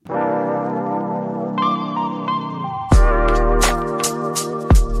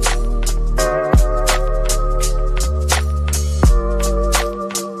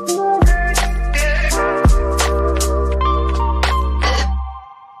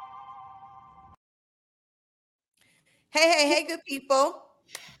Hey, good people.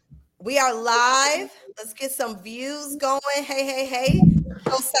 We are live. Let's get some views going. Hey.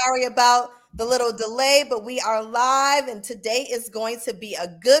 So sorry about the little delay, but we are live and today is going to be a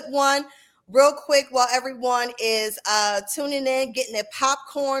good one. Real quick, while everyone is tuning in, getting their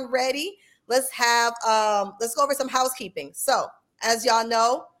popcorn ready, let's go over some housekeeping. So, as y'all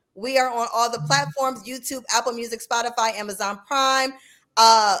know, we are on all the platforms: YouTube, Apple Music, Spotify, Amazon Prime.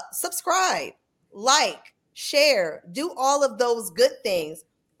 Subscribe, like, share, do all of those good things.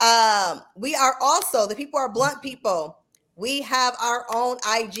 We are also, the people are blunt people. We have our own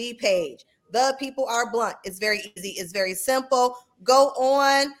IG page. The people are blunt. It's very easy. It's very simple. Go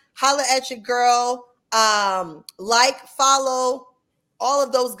on, holla at your girl, like, follow, all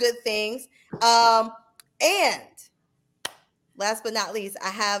of those good things. And last but not least, I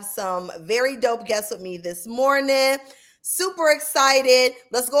have some very dope guests with me this morning. Super excited.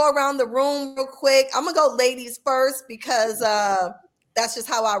 Let's go around the room real quick. I'm gonna go ladies first because that's just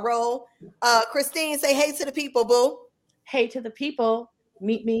how I roll. Christine, say hey to the people, boo. Hey to the people.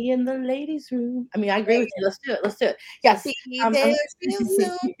 Meet me in the ladies' room. I mean, I agree with you. Let's do it. Yes. Be there real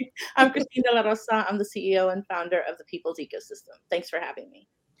soon. I'm Christine De La Rosa. I'm the CEO and founder of the People's Ecosystem. Thanks for having me.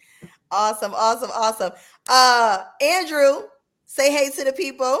 Awesome. Andrew, say hey to the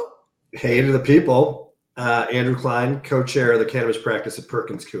people. Hey to the people. Andrew Kline, co-chair of the cannabis practice at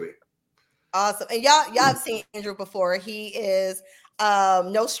Perkins Coie. Awesome. And y'all have seen Andrew before. He is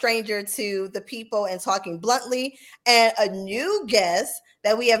no stranger to the people and talking bluntly. And a new guest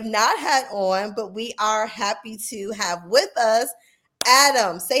that we have not had on, but we are happy to have with us,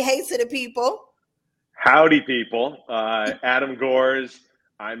 Adam. Say hey to the people. Howdy, people. Adam Goers.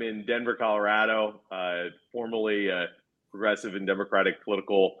 I'm in Denver, Colorado, formerly a progressive and democratic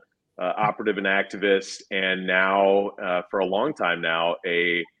political operative and activist, and now, for a long time now,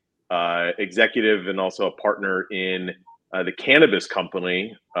 a executive and also a partner in the cannabis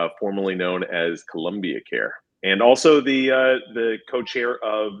company, formerly known as Columbia Care, and also the co-chair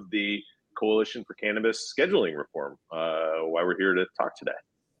of the Coalition for Cannabis Scheduling Reform. Why we're here to talk today.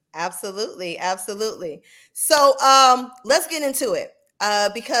 Absolutely. So let's get into it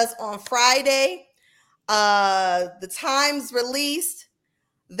because on Friday, the Times released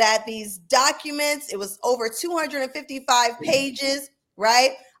that these documents, it was over 255 pages,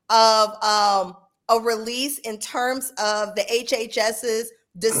 right, of a release in terms of the HHS's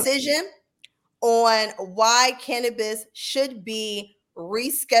decision on why cannabis should be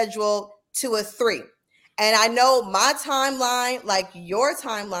rescheduled to a 3. And I know my timeline, like your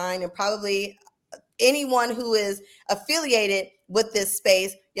timeline, and probably anyone who is affiliated with this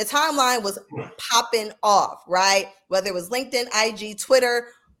space, your timeline was popping off, right? Whether it was LinkedIn, IG, Twitter,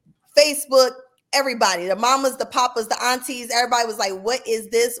 Facebook, everybody, the mamas, the papas, the aunties, everybody was like, what is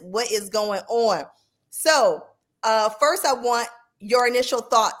this? What is going on? So first I want your initial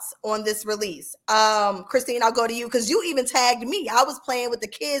thoughts on this release. Christine, I'll go to you because you even tagged me. I was playing with the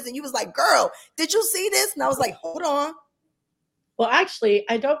kids and you was like, girl, did you see this? And I was like, hold on. Well, actually,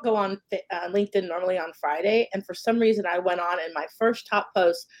 I don't go on LinkedIn normally on Friday. And for some reason, I went on and my first top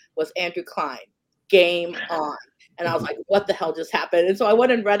post was Andrew Kline, game on. And I was like, what the hell just happened? And so I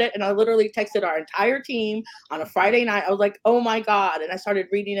went and read it and I literally texted our entire team on a Friday night. I was like, oh my God. And I started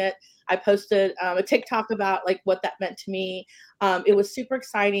reading it. I posted a TikTok about like what that meant to me. It was super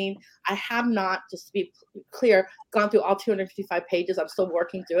exciting. I have not, just to be clear, gone through all 255 pages. I'm still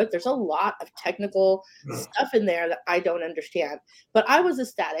working through it. There's a lot of technical stuff in there that I don't understand. But I was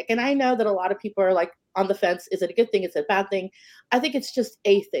ecstatic. And I know that a lot of people are like on the fence. Is it a good thing? Is it a bad thing? I think it's just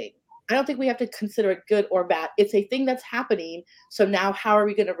a thing. I don't think we have to consider it good or bad. It's a thing that's happening. So now how are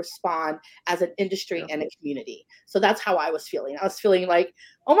we going to respond as an industry and a community? So that's how I was feeling. I was feeling like,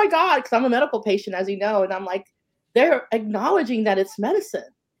 oh my God, because I'm a medical patient, as you know. And I'm like, they're acknowledging that it's medicine.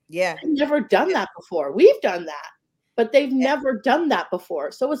 Yeah. They've never done that before. We've done that, but they've never done that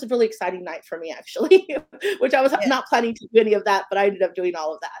before. So it was a really exciting night for me, actually, which I was not planning to do any of that, but I ended up doing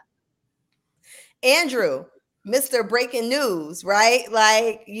all of that. Andrew, Mr. Breaking News, right?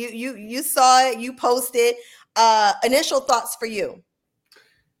 Like you saw it, you posted. Initial thoughts for you.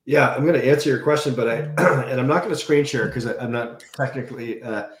 Yeah, I'm going to answer your question, but I'm not going to screen share because I'm not technically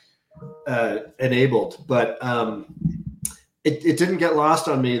enabled. But it didn't get lost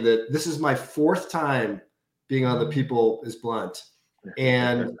on me that this is my 4th time being on The People is Blunt,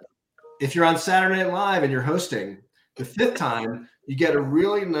 and if you're on Saturday Night Live and you're hosting, the 5th time you get a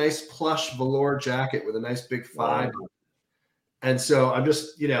really nice plush velour jacket with a nice big 5. And so I'm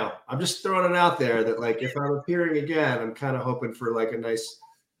just throwing it out there that like if I'm appearing again, I'm kind of hoping for like a nice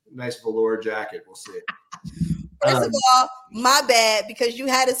velour jacket. We'll see. First of all, my bad, because you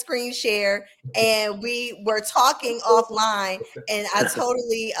had a screen share and we were talking offline, and I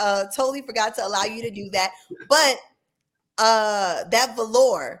totally forgot to allow you to do that. But that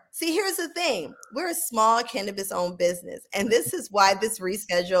velour. See, here's the thing. We're a small cannabis owned business, and this is why this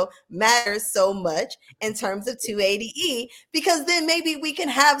reschedule matters so much in terms of 280E, because then maybe we can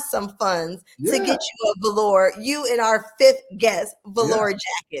have some funds to get you a velour, you and our fifth guest, velour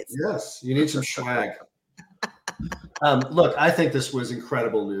jackets. Yes, you need some swag. Look, I think this was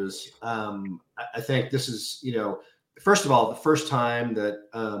incredible news. I think this is, first of all, the first time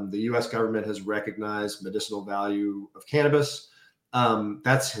that the U.S. government has recognized medicinal value of cannabis.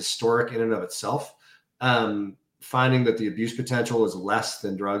 That's historic in and of itself. Finding that the abuse potential is less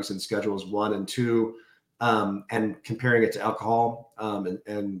than drugs in Schedules 1 and 2, and comparing it to alcohol,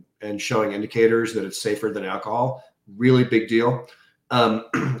 and showing indicators that it's safer than alcohol, really big deal.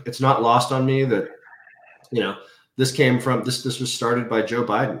 It's not lost on me that, this came from this was started by Joe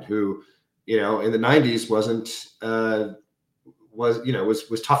Biden, who, in the 90s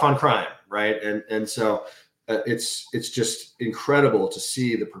was tough on crime, right? And so it's just incredible to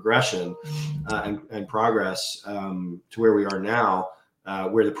see the progression and progress to where we are now,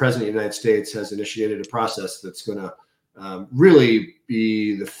 where the president of the United States has initiated a process that's going to really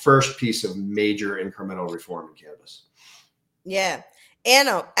be the first piece of major incremental reform in cannabis. Yeah.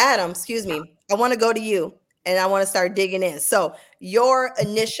 Adam, excuse me. I want to go to you and I want to start digging in. So your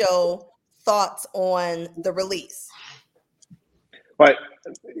initial thoughts on the release. But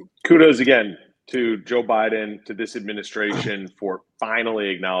kudos again to Joe Biden, to this administration, for finally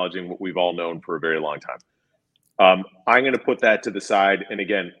acknowledging what we've all known for a very long time. I'm going to put that to the side. And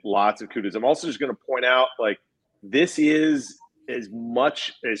again, lots of kudos. I'm also just going to point out, this is as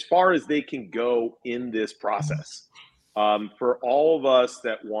far as they can go in this process. For all of us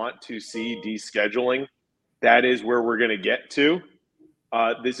that want to see descheduling, that is where we're going to get to.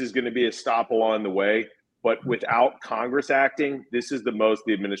 This is going to be a stop along the way. But without Congress acting, this is the most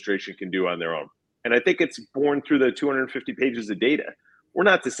the administration can do on their own. And I think it's born through the 250 pages of data. We're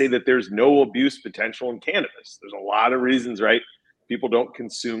not to say that there's no abuse potential in cannabis. There's a lot of reasons, right? People don't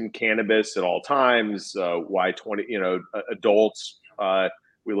consume cannabis at all times. Why adults,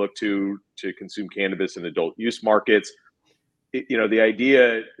 we look to consume cannabis in adult use markets. The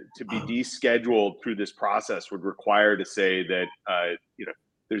idea to be descheduled through this process would require to say that,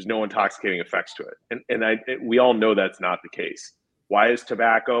 there's no intoxicating effects to it. And we all know that's not the case. Why are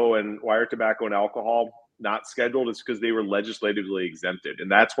tobacco and alcohol not scheduled? It's because they were legislatively exempted. And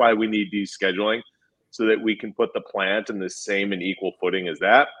that's why we need descheduling, so that we can put the plant in the same and equal footing as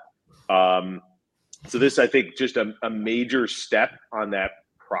that. So this, I think, just a major step on that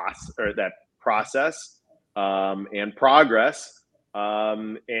process and progress.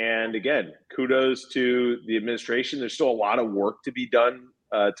 And again, kudos to the administration. There's still a lot of work to be done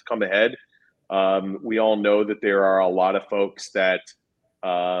to come ahead. We all know that there are a lot of folks that,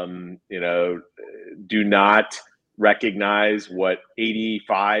 do not recognize what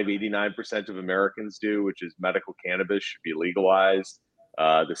 89% of Americans do, which is medical cannabis should be legalized.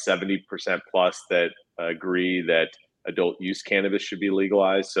 The 70% plus that agree that adult use cannabis should be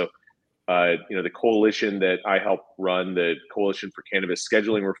legalized. So, the coalition that I helped run, the Coalition for Cannabis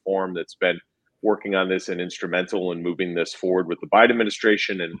Scheduling Reform, that's been working on this and instrumental in moving this forward with the Biden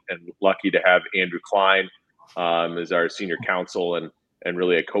administration, and lucky to have Andrew Kline as our senior counsel and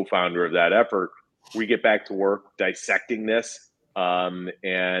really a co-founder of that effort. We get back to work dissecting this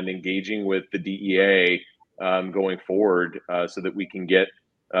and engaging with the DEA going forward so that we can get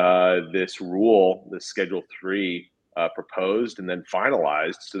this rule, this Schedule 3, proposed and then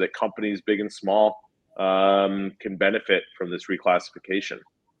finalized, so that companies big and small can benefit from this reclassification.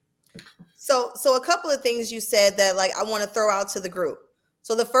 So a couple of things you said that I want to throw out to the group.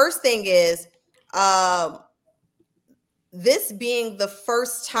 So the first thing is this being the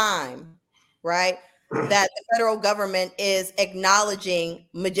first time, right, that the federal government is acknowledging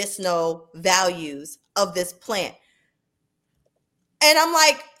medicinal values of this plant. And I'm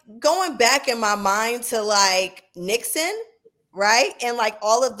going back in my mind to Nixon, right? And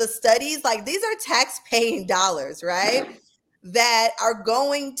all of the studies, these are tax-paying dollars, right? That are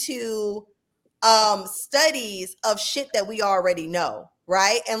going to studies of shit that we already know,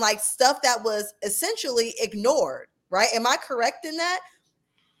 right? And stuff that was essentially ignored, right? Am I correct in that?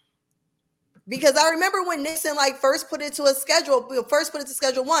 Because I remember when Nixon first put it to Schedule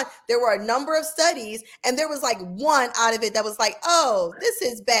 1, there were a number of studies, and there was one out of it that was oh, this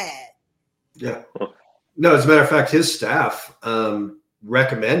is bad. Yeah. No, as a matter of fact, his staff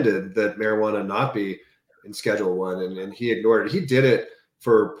recommended that marijuana not be in Schedule 1, and he ignored it. He did it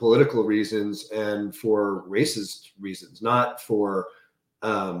for political reasons and for racist reasons, not for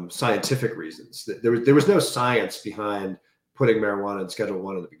scientific reasons. There was no science behind putting marijuana in Schedule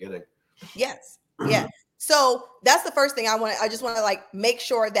 1 in the beginning. Yes. Yeah. So that's the first thing I just want to like make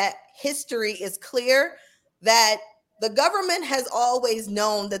sure that history is clear, that the government has always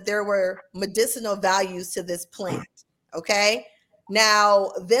known that there were medicinal values to this plant. Okay.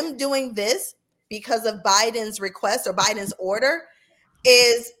 Now, them doing this because of Biden's request or Biden's order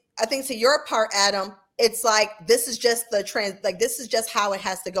is, I think, to your part, Adam, it's like this is just this is just how it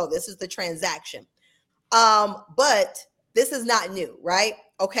has to go. This is the transaction. But this is not new, right?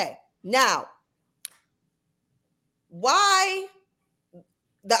 Okay. Now, why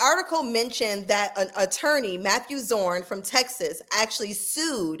the article mentioned that an attorney, Matthew Zorn from Texas, actually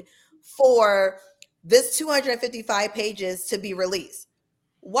sued for this 255 pages to be released.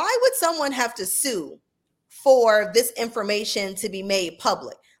 Why would someone have to sue for this information to be made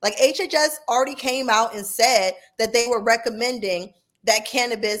public? Like HHS already came out and said that they were recommending that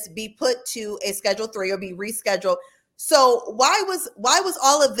cannabis be put to a Schedule 3 or be rescheduled. So why was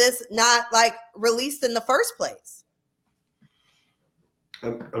all of this not like released in the first place?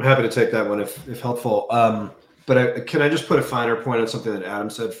 I'm happy to take that one if helpful. But can I just put a finer point on something that Adam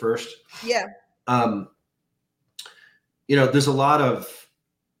said first? Yeah. There's a lot of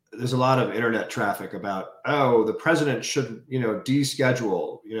internet traffic about, oh, the president should,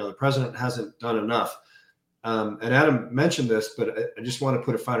 deschedule. The president hasn't done enough. And Adam mentioned this, but I just want to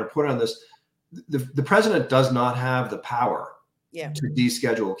put a finer point on this. The president does not have the power to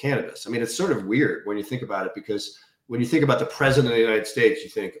deschedule cannabis. I mean, it's sort of weird when you think about it, because when you think about the president of the United States, you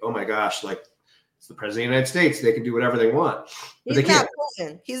think, oh my gosh, like it's the president of the United States. They can do whatever they want. But He's not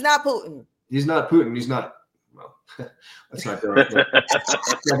Putin. He's not Putin. He's not Putin. He's not, well, let's not go there.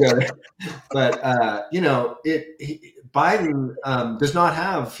 But, Biden does not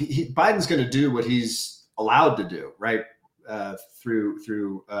have, Biden's going to do what he's allowed to do, right? Through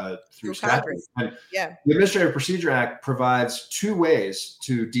statute. And the Administrative Procedure Act provides two ways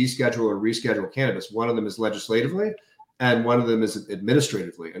to deschedule or reschedule cannabis. One of them is legislatively, and one of them is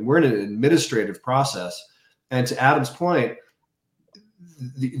administratively. And we're in an administrative process. And to Adam's point,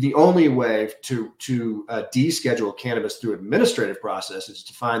 the only way to deschedule cannabis through administrative process is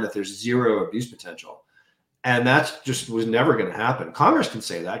to find that there's zero abuse potential. And that just was never going to happen. Congress can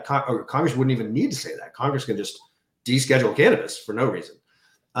say that. Congress wouldn't even need to say that. Congress can just deschedule cannabis for no reason.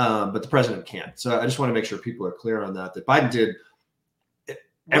 But the president can't. So I just want to make sure people are clear on that Biden did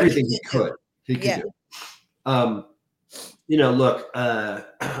everything he could do. Look,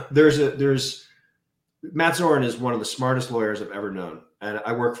 there's Matt Zorn is one of the smartest lawyers I've ever known. And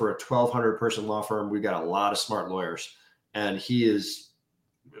I work for a 1,200 person law firm. We've got a lot of smart lawyers, and he is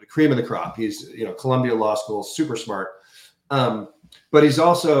the cream of the crop. He's, Columbia Law School, super smart. But he's a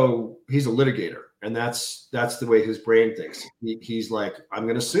litigator. And that's the way his brain thinks. He's like, I'm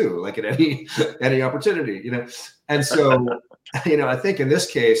going to sue, like at any opportunity, And so, I think in this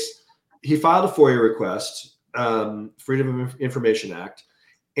case, he filed a FOIA request, Freedom of Information Act,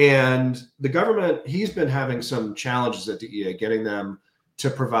 and the government, he's been having some challenges at DEA, getting them to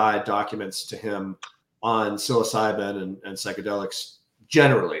provide documents to him on psilocybin and psychedelics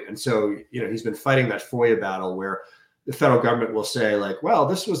generally. And so, he's been fighting that FOIA battle where the federal government will say, like, well,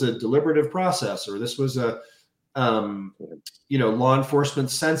 this was a deliberative process, or this was a, law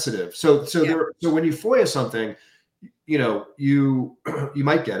enforcement sensitive. So when you FOIA something, you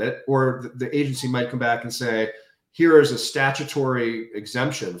might get it, or the agency might come back and say, here is a statutory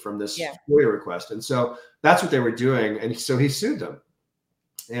exemption from this FOIA request. And so that's what they were doing. And so he sued them.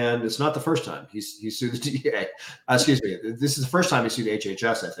 And it's not the first time he sued the DEA. Excuse me. This is the first time he sued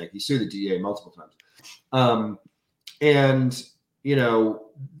HHS, I think. He sued the DEA multiple times. And,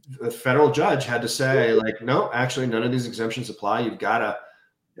 the federal judge had to say, like, no, actually, none of these exemptions apply. You've got to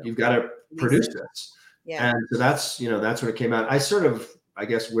produce this. Yeah. And so that's when it came out. I sort of, I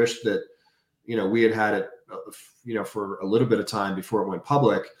guess, wished that, we had it, for a little bit of time before it went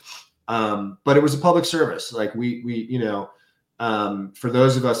public. But it was a public service. Like for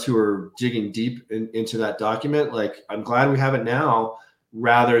those of us who are digging deep into that document, like, I'm glad we have it now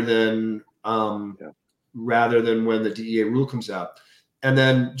rather than when the DEA rule comes out. And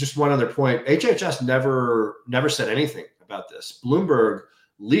then just one other point, HHS never said anything about this. Bloomberg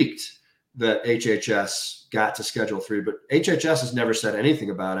leaked that HHS got to Schedule 3, but HHS has never said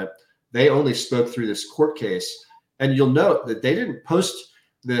anything about it. They only spoke through this court case. And you'll note that they didn't post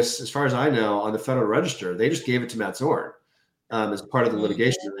this, as far as I know, on the Federal Register. They just gave it to Matt Zorn as part of the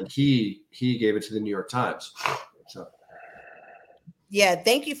litigation, and he gave it to the New York Times. So. Yeah,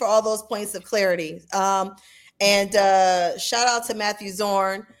 thank you for all those points of clarity. And shout out to Matthew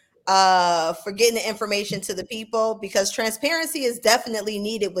Zorn for getting the information to the people, because transparency is definitely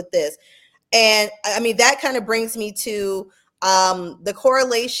needed with this. And I mean, that kind of brings me to the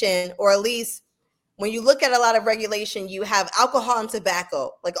correlation, or at least when you look at a lot of regulation, you have alcohol and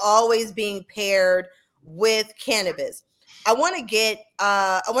tobacco, like always being paired with cannabis. I want to get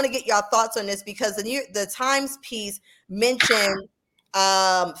y'all thoughts on this, because the Times piece mentioned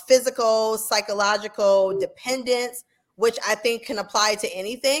physical, psychological dependence, which I think can apply to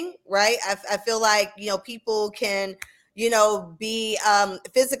anything, right? I feel like, people can, be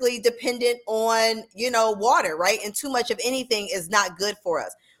physically dependent on, water, right? And too much of anything is not good for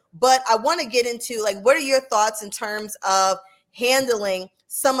us. But I want to get into, like, what are your thoughts in terms of handling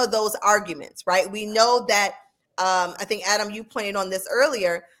some of those arguments, right? We know that, I think, Adam, you pointed on this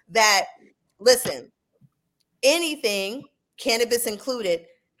earlier, that, listen, anything, cannabis included,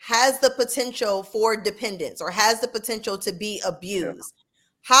 has the potential for dependence, or has the potential to be abused.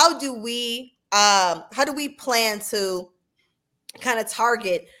 Yeah. How do we plan to kind of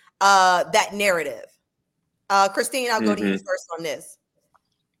target that narrative? Christine, I'll go to you first on this.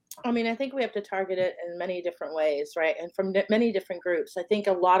 I mean, I think we have to target it in many different ways, right? And from many different groups. I think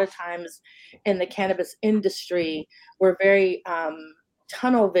a lot of times in the cannabis industry, we're very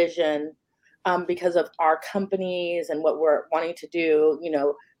tunnel vision because of our companies and what we're wanting to do,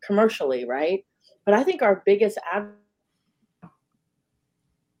 commercially, right? But I think our biggest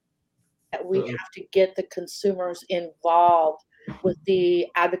that we have to get the consumers involved with the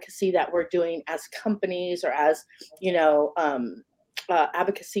advocacy that we're doing as companies, or as,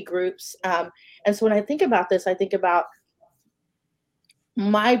 advocacy groups. And so when I think about this, I think about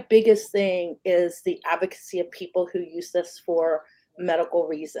my biggest thing is the advocacy of people who use this for medical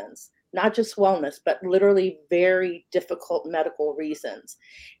reasons, not just wellness, but literally very difficult medical reasons.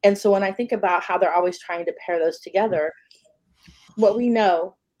 And so when I think about how they're always trying to pair those together, what we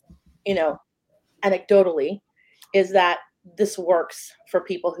know, anecdotally, is that this works for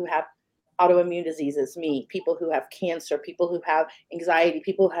people who have autoimmune diseases, people who have cancer, people who have anxiety,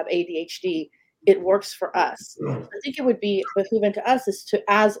 people who have ADHD. It works for us. I think it would be behooving to us is to,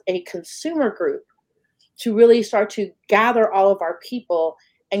 as a consumer group, to really start to gather all of our people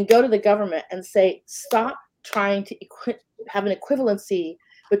and go to the government and say, stop trying to have an equivalency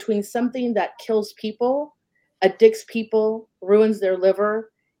between something that kills people, addicts people, ruins their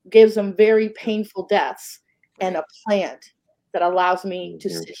liver, gives them very painful deaths, and a plant that allows me to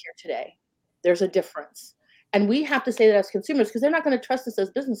sit here today. There's a difference. And we have to say that as consumers, because they're not going to trust us as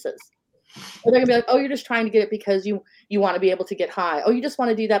businesses. Or they're going to be like, oh, you're just trying to get it because you want to be able to get high. Oh, you just want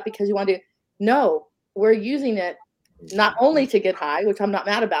to do that because you want to. No, we're using it not only to get high, which I'm not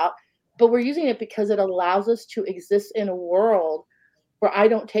mad about, but we're using it because it allows us to exist in a world where I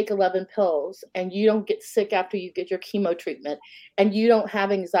don't take 11 pills, and you don't get sick after you get your chemo treatment, and you don't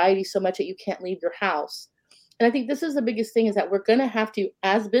have anxiety so much that you can't leave your house. And I think this is the biggest thing, is that we're going to have to,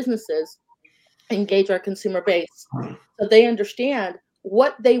 as businesses, engage our consumer base so they understand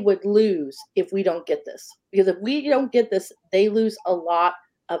what they would lose if we don't get this. Because if we don't get this, they lose a lot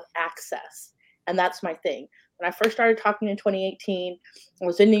of access. And that's my thing. When I first started talking in 2018, I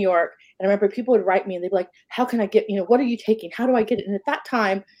was in New York, and I remember people would write me and they'd be like, how can I get, what are you taking? How do I get it? And at that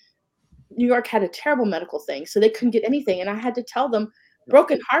time, New York had a terrible medical thing, so they couldn't get anything. And I had to tell them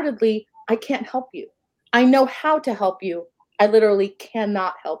brokenheartedly, I can't help you. I know how to help you. I literally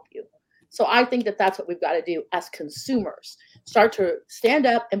cannot help you. So I think that that's what we've got to do as consumers. Start to stand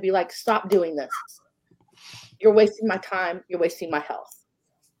up and be like, stop doing this. You're wasting my time. You're wasting my health.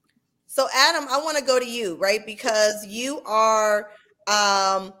 So Adam, I want to go to you, right? Because you are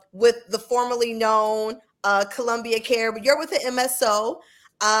with the formerly known Columbia Care, but you're with the MSO.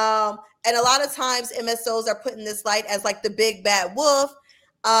 And a lot of times MSOs are put in this light as like the big bad wolf.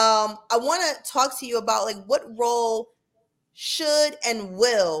 I want to talk to you about, like, what role should and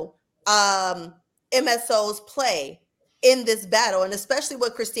will MSOs play in this battle, and especially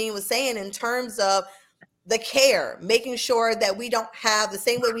what Christine was saying in terms of the care, making sure that we don't have the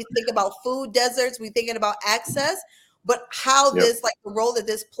same way we think about food deserts, we thinking about access, but how this, like, the role that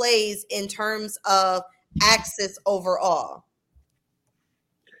this plays in terms of access overall.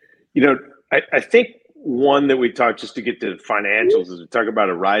 I think one that we talked, just to get to financials, is we talk about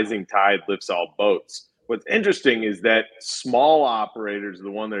a rising tide lifts all boats. What's interesting is that small operators are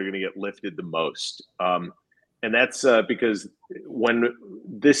the one that are going to get lifted the most. And that's because when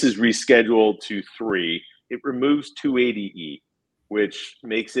this is rescheduled to 3, it removes 280E, which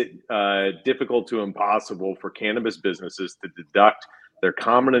makes it difficult to impossible for cannabis businesses to deduct their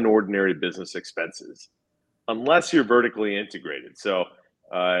common and ordinary business expenses, unless you're vertically integrated. So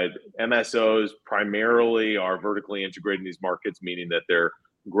MSOs primarily are vertically integrated in these markets, meaning that they're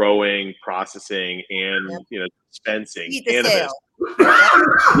growing, processing, and dispensing Seed to cannabis. sale.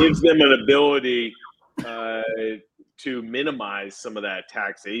 Gives them an ability to minimize some of that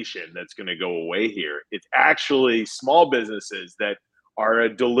taxation that's going to go away here. It's actually small businesses that are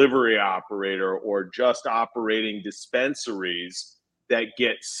a delivery operator or just operating dispensaries that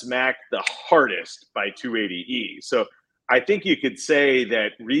get smacked the hardest by 280E. So I think you could say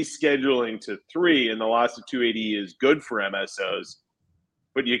that rescheduling to 3 and the loss of 280E is good for MSOs,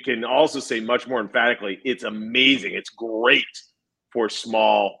 but you can also say much more emphatically, it's amazing. It's great for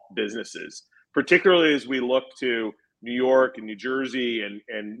small businesses, particularly as we look to New York and New Jersey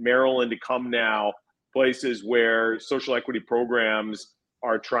and Maryland to come now, places where social equity programs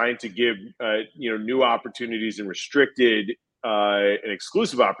are trying to give new opportunities and restricted and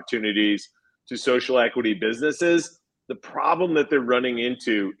exclusive opportunities to social equity businesses. The problem that they're running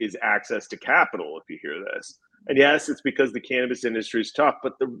into is access to capital, if you hear this. And yes, it's because the cannabis industry is tough,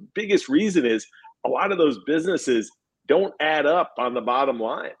 but the biggest reason is a lot of those businesses don't add up on the bottom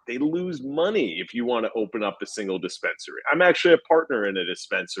line. They lose money if you want to open up a single dispensary. I'm actually a partner in a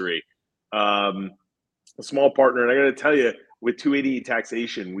dispensary, a small partner, and I got to tell you, with 280E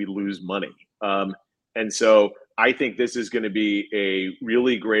taxation, we lose money. And so I think this is going to be a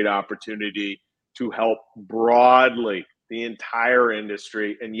really great opportunity to help broadly the entire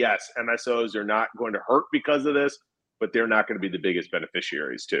industry. And yes, MSOs are not going to hurt because of this, but they're not going to be the biggest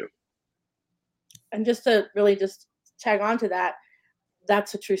beneficiaries too. And just to really just tag on to that,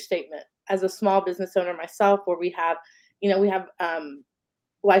 that's a true statement. As a small business owner myself, where we have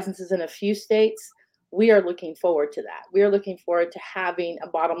licenses in a few states, we are looking forward to that. We are looking forward to having a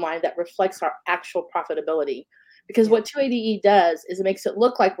bottom line that reflects our actual profitability. Because what 280E does is it makes it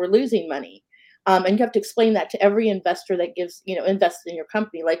look like we're losing money. And you have to explain that to every investor that invests in your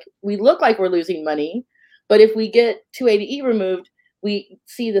company. Like, we look like we're losing money, but if we get 280E removed, we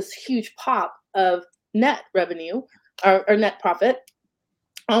see this huge pop of net revenue or net profit.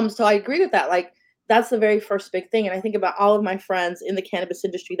 So I agree with that. Like, that's the very first big thing. And I think about all of my friends in the cannabis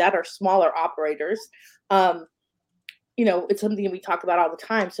industry that are smaller operators. It's something we talk about all the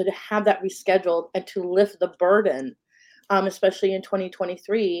time. So to have that rescheduled and to lift the burden, especially in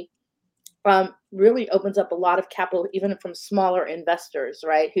 2023, really opens up a lot of capital, even from smaller investors,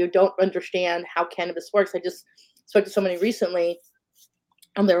 right, who don't understand how cannabis works. I just spoke to somebody recently,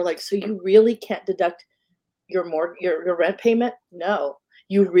 and they were like, "So you really can't deduct your rent payment? No.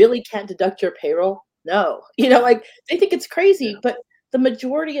 You really can't deduct your payroll? No." Like, they think it's crazy, but the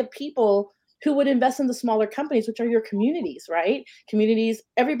majority of people who would invest in the smaller companies, which are your communities, right? Communities,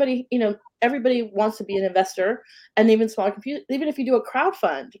 everybody wants to be an investor, and even smaller even if you do a crowd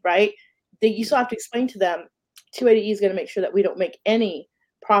fund, right? You still have to explain to them 280E is going to make sure that we don't make any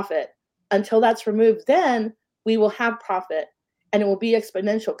profit until that's removed. Then we will have profit, and it will be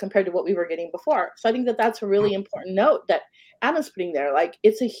exponential compared to what we were getting before. So I think that that's a really important note that Adam's putting there. Like,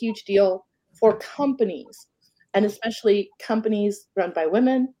 it's a huge deal for companies, and especially companies run by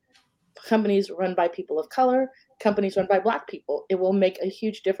women, companies run by people of color, companies run by Black people. It will make a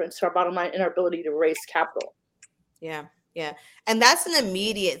huge difference to our bottom line and our ability to raise capital. Yeah. Yeah. And that's an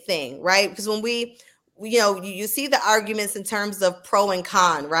immediate thing, right? Because when you see the arguments in terms of pro and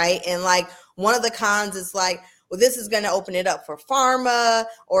con, right? And like, one of the cons is like, well, this is going to open it up for pharma,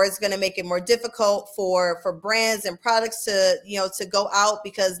 or it's going to make it more difficult for brands and products to go out,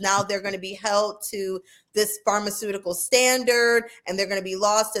 because now they're going to be held to this pharmaceutical standard and they're going to be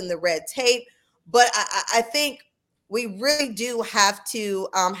lost in the red tape. But I think we really do have to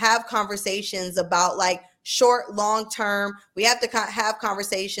have conversations about like short, long term. We have to have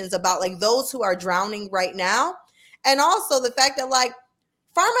conversations about like those who are drowning right now. And also the fact that like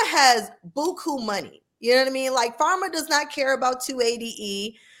pharma has buku money. You know what I mean? Like, pharma does not care about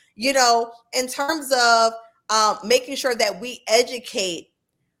 280E, in terms of making sure that we educate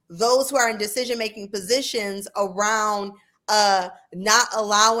those who are in decision-making positions around not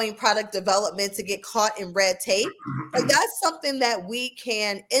allowing product development to get caught in red tape. Like, that's something that we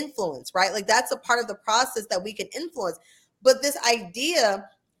can influence, right? Like, that's a part of the process that we can influence. But this idea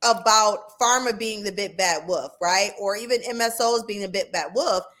about pharma being the big bad wolf, right? Or even MSOs being the big bad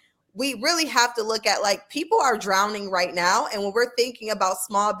wolf, we really have to look at like, people are drowning right now. And when we're thinking about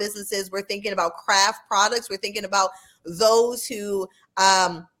small businesses, we're thinking about craft products, we're thinking about those who,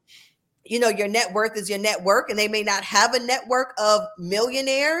 your net worth is your network, and they may not have a network of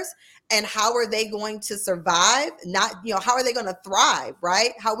millionaires. And how are they going to survive? How are they going to thrive,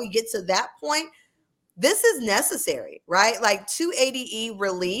 right? How we get to that point. This is necessary, right? Like, 280E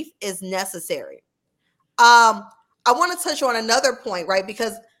relief is necessary. I want to touch on another point, right?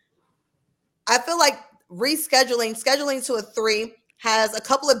 Because I feel like scheduling to a 3 has a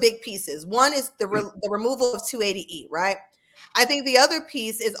couple of big pieces. One is the removal of 280E, right? I think the other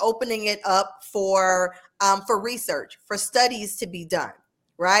piece is opening it up for research, for studies to be done,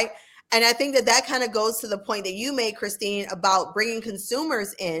 right? And I think that kind of goes to the point that you made, Christine, about bringing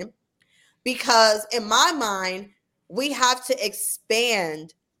consumers in, because in my mind, we have to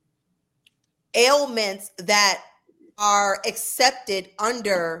expand ailments that are accepted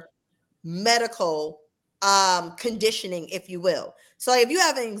under medical conditioning, if you will. So if you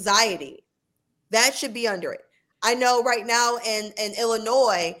have anxiety, that should be under it. I know right now in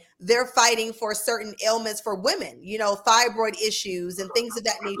Illinois, they're fighting for certain ailments for women, thyroid issues and things of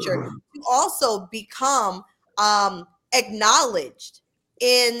that nature, to also become acknowledged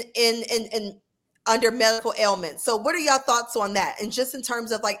in under medical ailments. So what are y'all thoughts on that? And just in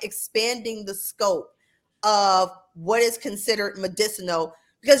terms of like expanding the scope of what is considered medicinal,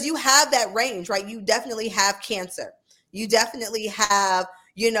 because you have that range, right? You definitely have cancer. You definitely have,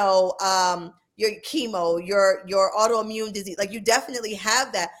 your chemo, your autoimmune disease. Like, you definitely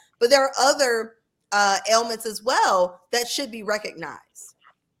have that. But there are other ailments as well that should be recognized.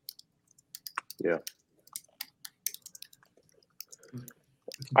 Yeah.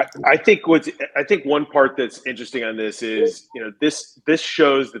 I think one part that's interesting on this is, this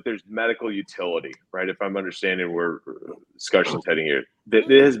shows that there's medical utility, right? If I'm understanding where discussion's heading here, that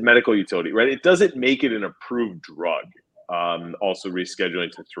it has medical utility, right? It doesn't make it an approved drug. Also rescheduling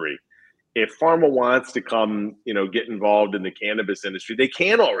to 3. If pharma wants to come, get involved in the cannabis industry, they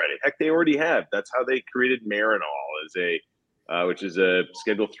can already. Heck, they already have. That's how they created Marinol which is a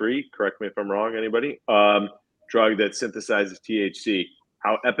Schedule 3. Correct me if I'm wrong, anybody? Drug that synthesizes THC.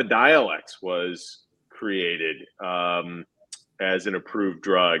 How Epidiolex was created as an approved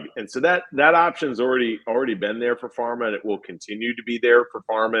drug, and so that option's already been there for pharma, and it will continue to be there for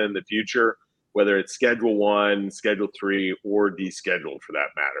pharma in the future, whether it's Schedule 1, Schedule 3, or descheduled for that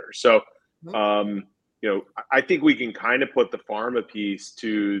matter. So, I think we can kind of put the pharma piece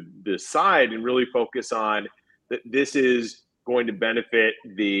to the side and really focus on that. This is going to benefit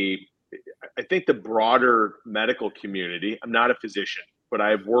the broader medical community. I'm not a physician, but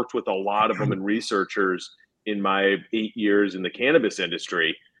I've worked with a lot of them and researchers in my 8 years in the cannabis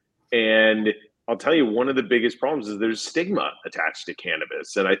industry. And I'll tell you, one of the biggest problems is there's stigma attached to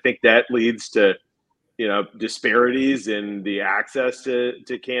cannabis. And I think that leads to, disparities in the access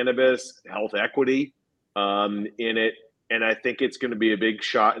to cannabis, health equity in it. And I think it's going to be a big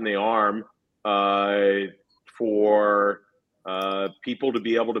shot in the arm for people to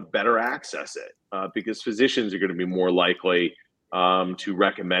be able to better access it because physicians are going to be more likely to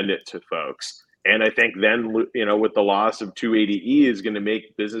recommend it to folks. And I think then, with the loss of 280E is going to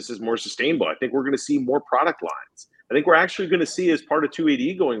make businesses more sustainable. I think we're going to see more product lines. I think we're actually going to see, as part of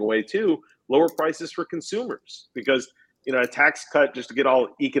 280E going away too, lower prices for consumers, because, a tax cut, just to get all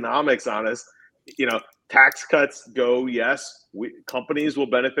economics on us, tax cuts go, yes, companies will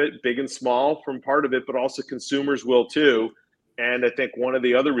benefit, big and small, from part of it, but also consumers will too. And I think one of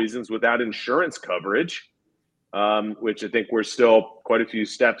the other reasons, without insurance coverage, which I think we're still quite a few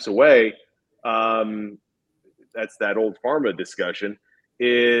steps away, that's that old pharma discussion,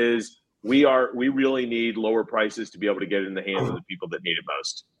 is we really need lower prices to be able to get it in the hands of the people that need it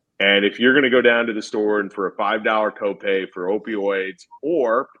most. And if you're going to go down to the store and for a $5 copay for opioids,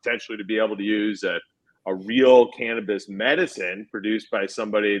 or potentially to be able to use a real cannabis medicine produced by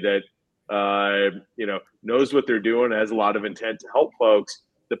somebody that knows what they're doing, has a lot of intent to help folks,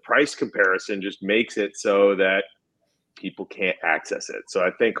 the price comparison just makes it so that people can't access it. So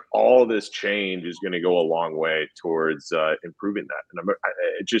I think all this change is going to go a long way towards improving that. And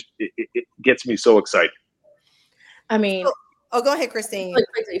it gets me so excited. I mean, go ahead, Christine.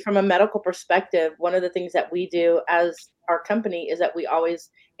 From a medical perspective, one of the things that we do as our company is that we always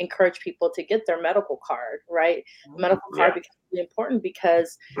encourage people to get their medical card, right? Medical card becomes really important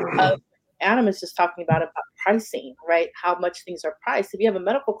because Adam is just talking about pricing, right? How much things are priced. If you have a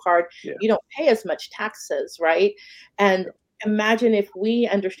medical card, you don't pay as much taxes, right? And imagine if we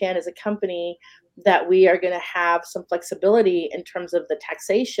understand as a company that we are going to have some flexibility in terms of the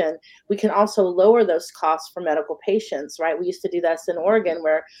taxation, we can also lower those costs for medical patients, right? We used to do this in Oregon,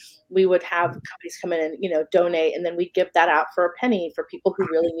 where we would have companies come in and, donate, and then we'd give that out for a penny for people who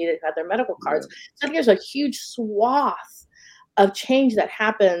really needed to have their medical cards. So I think there's a huge swath of change that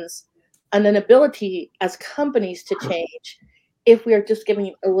happens, and an ability as companies to change if we are just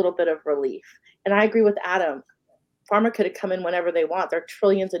giving a little bit of relief. And I agree with Adam. Pharma could have come in whenever they want. There are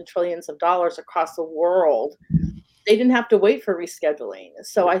trillions and trillions of dollars across the world they didn't have to wait for rescheduling.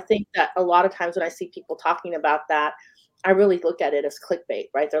 So I think that a lot of times when I see people talking about that, I really look at it as clickbait,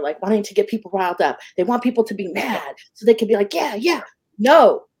 right? They're like wanting to get people riled up. They want people to be mad so they can be like, yeah, yeah.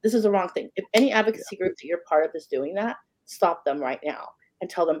 No, this is the wrong thing. If any advocacy group that you're part of is doing that, stop them right now and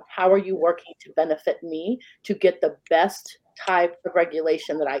tell them, how are you working to benefit me to get the best type of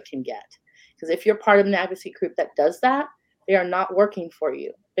regulation that I can get? Because if you're part of an advocacy group that does that, they are not working for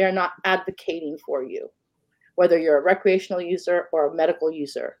you. They are not advocating for you. Whether you're a recreational user or a medical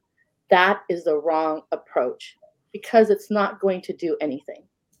user, that is the wrong approach because it's not going to do anything.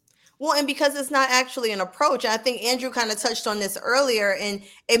 Well, and because it's not actually an approach, I think Andrew kind of touched on this earlier, and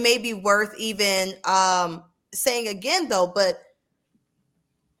it may be worth even saying again, though, but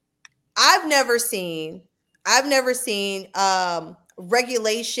I've never seen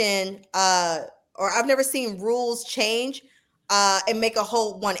regulation or I've never seen rules change and make a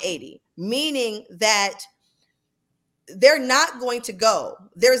whole 180, meaning that they're not going to go.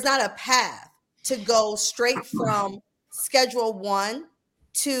 There's not a path to go straight from Schedule 1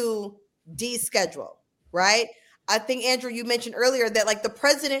 to deschedule, right? I think, Andrew, you mentioned earlier that like the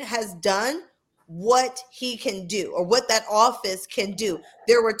president has done what he can do or what that office can do.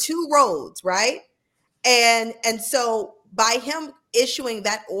 There were two roads, right? And so by him issuing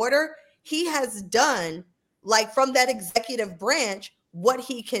that order, he has done, like, from that executive branch what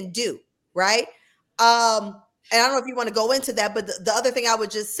he can do, right? And I don't know if you want to go into that, but the other thing I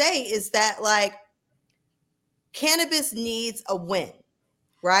would just say is that, like, cannabis needs a win,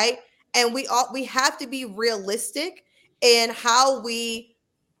 right? And we have to be realistic in how we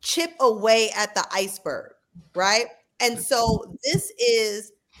chip away at the iceberg, right? And so this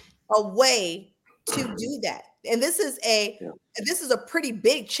is a way to do that. And this is a pretty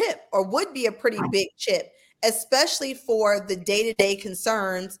big chip, or would be a pretty big chip, especially for the day-to-day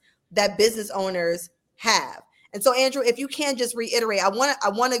concerns that business owners have. And so, Andrew, if you can just reiterate, I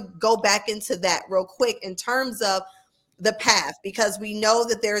want to go back into that real quick in terms of the path, because we know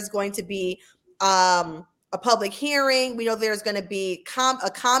that there's going to be a public hearing. We know there's going to be a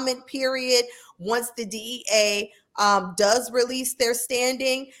comment period once the DEA does release their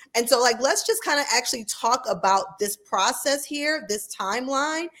standing. And so, like, let's just kind of actually talk about this process here, this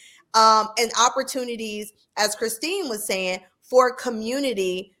timeline, and opportunities, as Christine was saying, for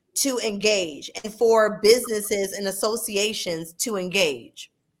community to engage and for businesses and associations to engage.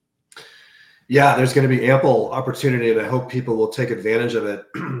 Yeah, there's going to be ample opportunity, and I hope people will take advantage of it.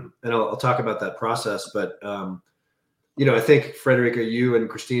 And I'll talk about that process. But, I think, Frederica, you and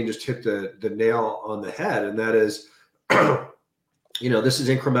Christine just hit the nail on the head, and that is, this is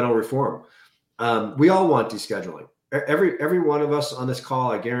incremental reform. We all want descheduling. Every one of us on this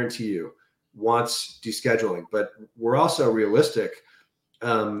call, I guarantee you, wants descheduling, but we're also realistic.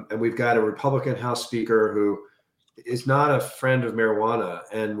 And we've got a Republican House Speaker who is not a friend of marijuana.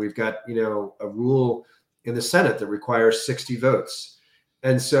 And we've got, a rule in the Senate that requires 60 votes.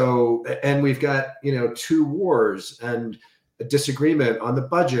 And so, and we've got, two wars and a disagreement on the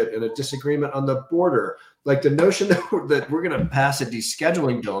budget and a disagreement on the border. Like, the notion that we're going to pass a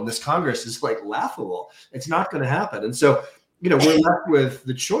descheduling bill in this Congress is like laughable. It's not going to happen. And so, we're left with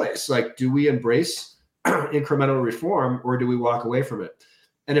the choice. Like, do we embrace incremental reform or do we walk away from it?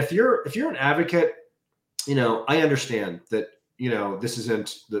 And if you're an advocate, I understand that, this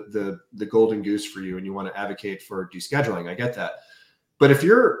isn't the golden goose for you and you want to advocate for descheduling. I get that. But if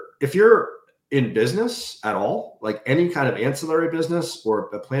you're in business at all, like any kind of ancillary business or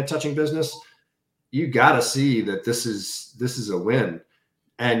a plant touching business, you got to see that this is a win,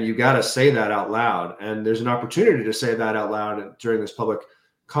 and you got to say that out loud. And there's an opportunity to say that out loud during this public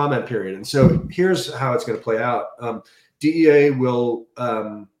comment period. And so here's how it's going to play out. DEA will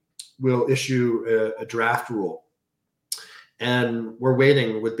issue a draft rule, and we're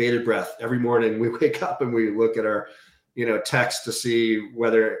waiting with bated breath. Every morning we wake up and we look at our text to see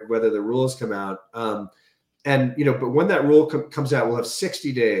whether the rules come out. But when that rule comes out, we'll have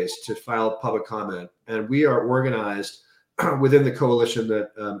 60 days to file public comment. And we are organized within the coalition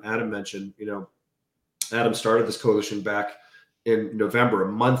that Adam mentioned. Adam started this coalition back in November,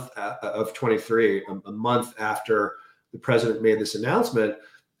 a month of 23, a month after the president made this announcement.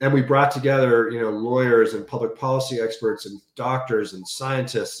 And we brought together, lawyers and public policy experts and doctors and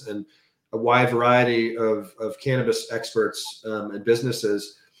scientists and a wide variety of cannabis experts and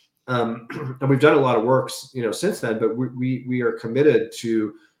businesses. And we've done a lot of work, since then, but we are committed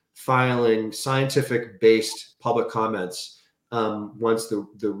to filing scientific-based public comments once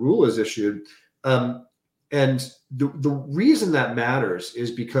the rule is issued. And the reason that matters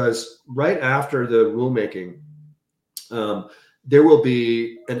is because right after the rulemaking, there will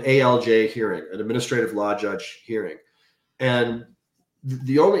be an ALJ hearing, an administrative law judge hearing. And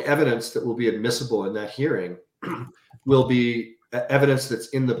the only evidence that will be admissible in that hearing will be evidence that's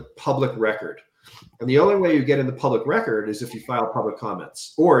in the public record. And the only way you get in the public record is if you file public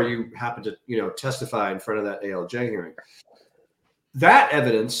comments or you happen to, testify in front of that ALJ hearing. That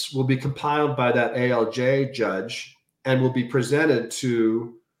evidence will be compiled by that ALJ judge and will be presented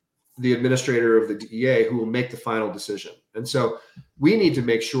to the administrator of the DEA, who will make the final decision. And so we need to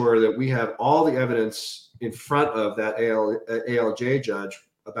make sure that we have all the evidence in front of that ALJ judge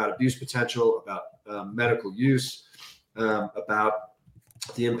about abuse potential, about medical use, about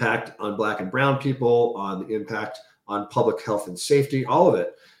the impact on Black and brown people, on the impact on public health and safety. All of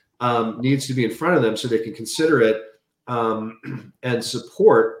it needs to be in front of them so they can consider it and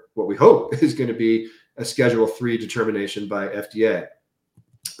support what we hope is going to be a Schedule III determination by FDA.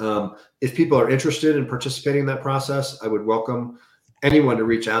 If people are interested in participating in that process, I would welcome anyone to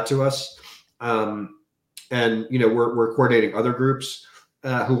reach out to us. And we're coordinating other groups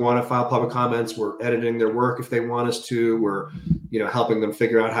who want to file public comments. We're editing their work if they want us to. We're helping them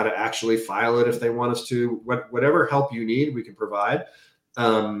figure out how to actually file it if they want us to. Whatever help you need, we can provide.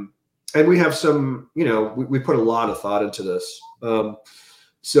 And we have some, we put a lot of thought into this.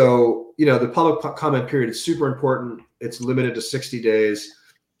 So the public comment period is super important. It's limited to 60 days.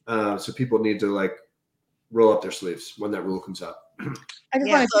 So people need to roll up their sleeves when that rule comes out. I just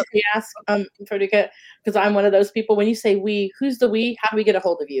want to quickly ask, Frederica, because I'm one of those people, when you say we, who's the we? How do we get a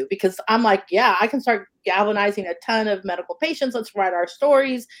hold of you? Because I'm like, yeah, I can start galvanizing a ton of medical patients. Let's write our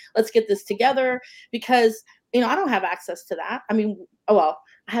stories. Let's get this together. Because, I don't have access to that. I mean, I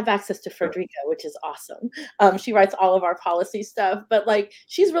have access to Frederica, which is awesome. She writes all of our policy stuff, but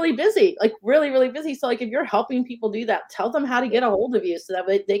she's really busy, really, really busy. So if you're helping people do that, tell them how to get a hold of you so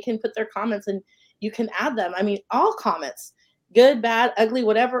that they can put their comments and you can add them. I mean, all comments, good, bad, ugly,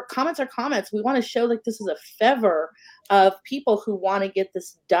 whatever. Comments are comments. We want to show this is a favor of people who want to get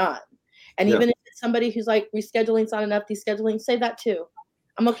this done. And even if it's somebody who's rescheduling's not enough, descheduling, say that too.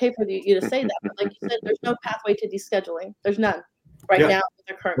 I'm okay for you to say that. But like you said, there's no pathway to descheduling. There's none right now with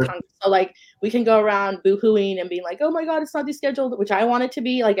the current Congress. So we can go around boo-hooing and being oh my God, it's not descheduled, which I want it to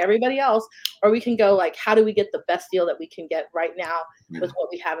be like everybody else. Or we can go how do we get the best deal that we can get right now with what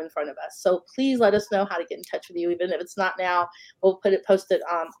we have in front of us. So please let us know how to get in touch with you. Even if it's not now, we'll post it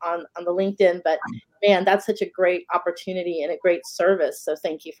on the LinkedIn. But man, that's such a great opportunity and a great service. So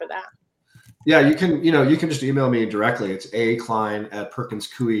thank you for that. Yeah, you can just email me directly. It's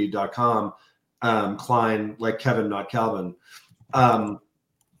akline@perkinscoie.com. Kline like Kevin, not Calvin. And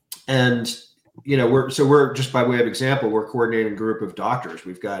we're just by way of example, we're coordinating a group of doctors.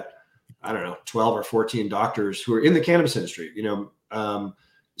 We've got, 12 or 14 doctors who are in the cannabis industry, some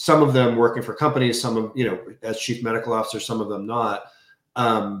of them working for companies, some of, as chief medical officers, some of them not.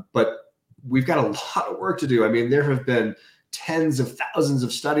 But we've got a lot of work to do. I mean, there have been tens of thousands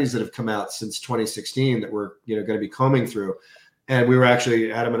of studies that have come out since 2016 that we're, going to be combing through. And we were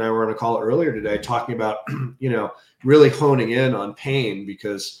actually, Adam and I were on a call earlier today talking about, really honing in on pain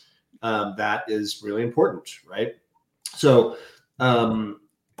because that is really important, right? So,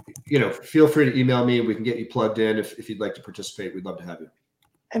 feel free to email me. We can get you plugged in if you'd like to participate. We'd love to have you.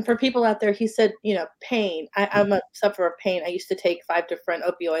 And for people out there, he said, pain. I'm a sufferer of pain. I used to take 5 different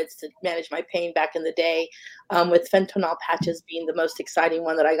opioids to manage my pain back in the day, with fentanyl patches being the most exciting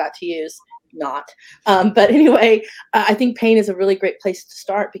one that I got to use. Not. But anyway, I think pain is a really great place to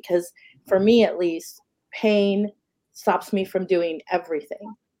start because for me, at least, pain stops me from doing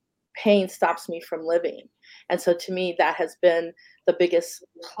everything. Pain stops me from living. And so to me, that has been the biggest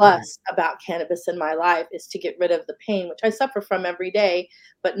plus about cannabis in my life is to get rid of the pain, which I suffer from every day,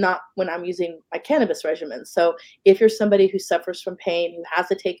 but not when I'm using my cannabis regimen. So if you're somebody who suffers from pain, who has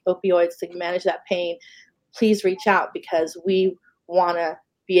to take opioids to manage that pain, please reach out because we want to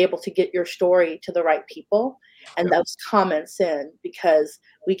be able to get your story to the right people and those comments in because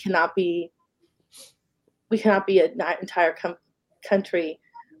we cannot be an entire country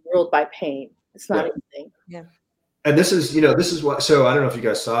ruled by pain. It's not anything. Yeah. And this is what, so I don't know if you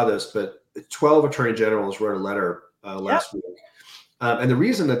guys saw this, but 12 attorney generals wrote a letter last week. And the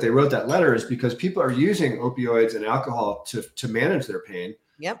reason that they wrote that letter is because people are using opioids and alcohol to manage their pain.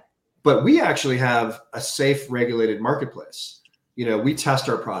 Yep. But we actually have a safe, regulated marketplace. We test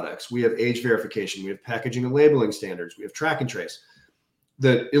our products. We have age verification. We have packaging and labeling standards. We have track and trace.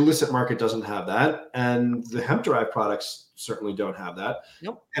 The illicit market doesn't have that. And the hemp-derived products certainly don't have that.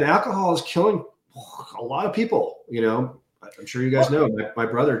 Nope. And alcohol is killing a lot of people. I'm sure you guys know my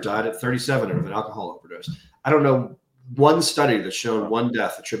brother died at 37 of an alcohol overdose. I don't know one study that's shown one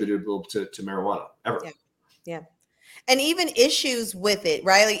death attributable to marijuana ever. Yeah. and even issues with it,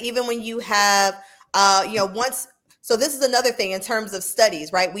 right? Like even when you have, once, so this is another thing in terms of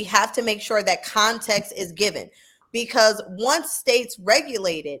studies, right? We have to make sure that context is given, because once states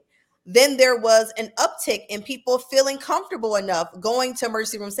regulated, then there was an uptick in people feeling comfortable enough going to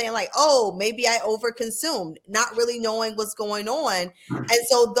emergency room saying like, oh, maybe I overconsumed, not really knowing what's going on. And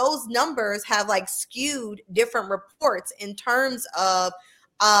so those numbers have like skewed different reports in terms of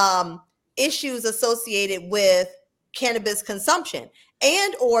issues associated with cannabis consumption,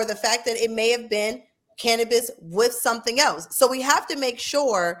 and or the fact that it may have been cannabis with something else. So we have to make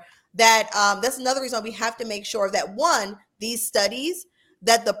sure that that's another reason we have to make sure that, one, these studies,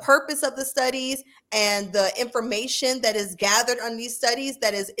 that the purpose of the studies and the information that is gathered on these studies,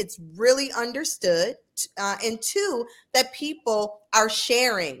 that is, it's really understood, and two, that people are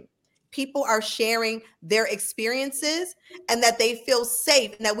sharing their experiences, and that they feel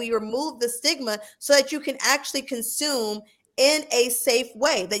safe, and that we remove the stigma so that you can actually consume in a safe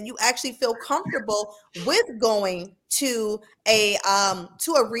way, that you actually feel comfortable with going to a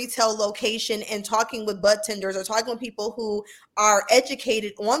retail location and talking with bud tenders or talking with people who are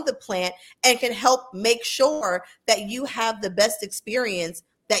educated on the plant and can help make sure that you have the best experience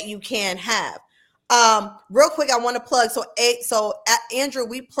that you can have. Real quick, I want to plug. So Andrew,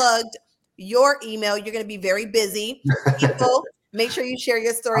 we plugged your email. You're going to be very busy. People, make sure you share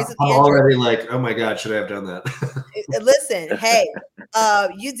your stories with I'm Andrew. already like, oh my God, should I have done that? Listen, hey,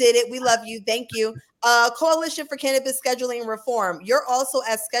 you did it. We love you. Thank you. Coalition for Cannabis Scheduling Reform. You're also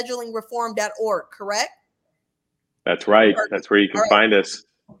at schedulingreform.org, correct? That's right. Perfect. That's where you can find us.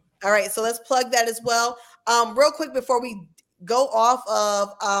 All right, so let's plug that as well. Real quick before we go off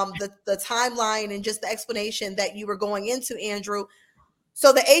of the timeline and just the explanation that you were going into, Andrew.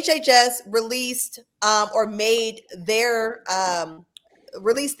 So the HHS released or made their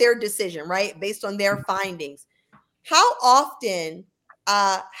released their decision, right, based on their findings. How often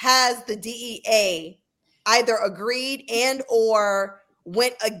has the DEA either agreed and or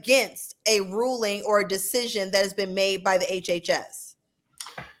went against a ruling or a decision that has been made by the HHS?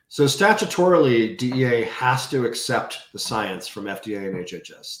 So statutorily, DEA has to accept the science from FDA and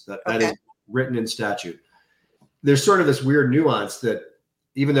HHS. That is written in statute. There's sort of this weird nuance that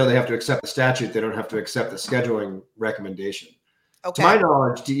even though they have to accept the statute, they don't have to accept the scheduling recommendation. To my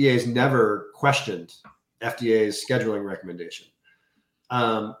knowledge, DEA has never questioned FDA's scheduling recommendation.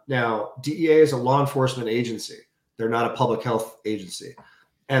 Now, DEA is a law enforcement agency. They're not a public health agency.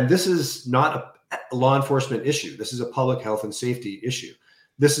 And this is not a law enforcement issue. This is a public health and safety issue.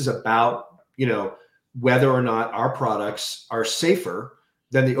 This is about, whether or not our products are safer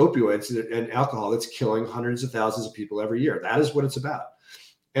than the opioids and alcohol that's killing hundreds of thousands of people every year. That is what it's about.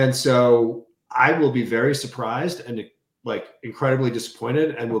 And so I will be very surprised and incredibly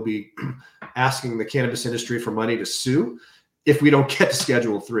disappointed, and will be asking the cannabis industry for money to sue if we don't get to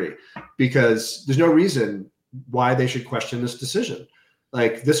Schedule 3, because there's no reason why they should question this decision.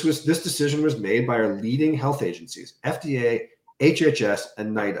 This decision was made by our leading health agencies, FDA, HHS,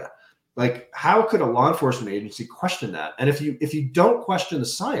 and NIDA. How could a law enforcement agency question that? And if you don't question the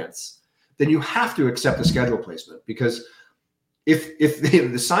science, then you have to accept the schedule placement, because if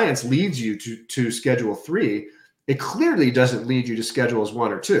the science leads you to Schedule 3, it clearly doesn't lead you to Schedules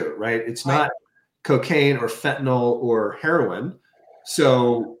 1 or 2, right? It's not cocaine or fentanyl or heroin.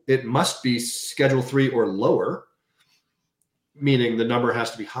 So it must be Schedule 3 or lower, meaning the number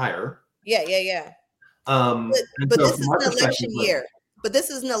has to be higher. Yeah. But this is an election year. But this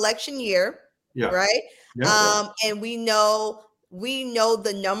is an election year, right? Yeah. And we know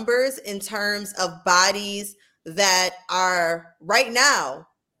the numbers in terms of bodies that are right now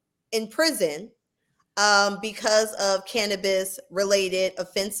in prison because of cannabis related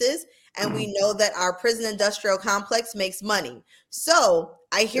offenses. And we know that our prison industrial complex makes money. So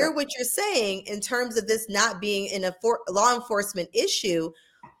I hear what you're saying in terms of this not being a law enforcement issue.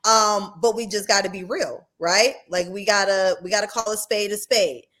 But we just got to be real, right? We gotta call a spade a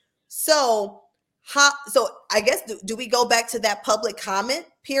spade. So I guess do we go back to that public comment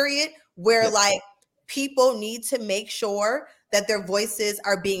period where people need to make sure that their voices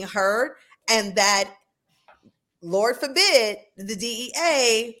are being heard, and that, Lord forbid, the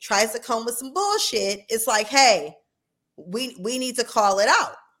DEA tries to come with some bullshit. It's like, hey, we need to call it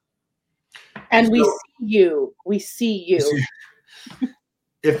out. And we see you.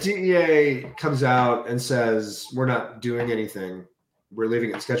 If DEA comes out and says, we're not doing anything, we're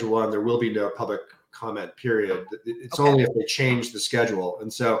leaving it in Schedule 1, there will be no public comment period. It's only if they change the schedule.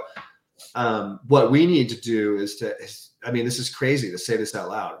 And so what we need to do is this is crazy to say this out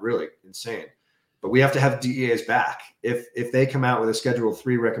loud, really insane, but we have to have DEA's back. If they come out with a Schedule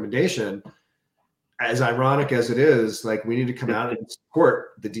 3 recommendation, as ironic as it is, like we need to come out and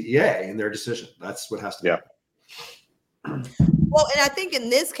support the DEA in their decision. That's what has to happen. Well, and I think in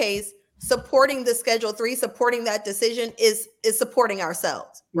this case, supporting the Schedule 3, supporting that decision is supporting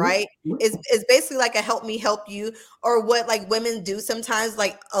ourselves, right? Is basically like a help me help you, or what like women do sometimes,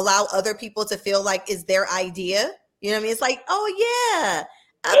 like allow other people to feel like is their idea. You know what I mean? It's like, oh yeah,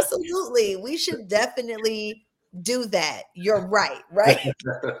 absolutely. We should definitely do that. You're right, right?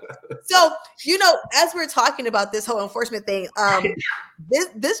 So, you know, as we're talking about this whole enforcement thing,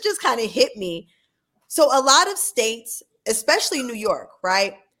 this just kind of hit me. So a lot of states, especially New York,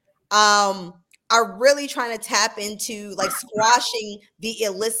 right, are really trying to tap into like squashing the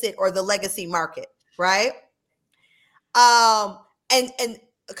illicit or the legacy market, right? And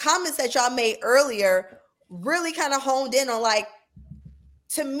comments that y'all made earlier really kind of honed in on, like,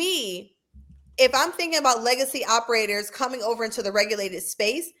 to me, if I'm thinking about legacy operators coming over into the regulated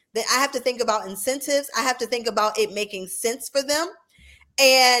space, then I have to think about incentives. I have to think about it making sense for them.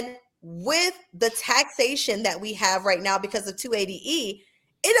 And with the taxation that we have right now because of 280E,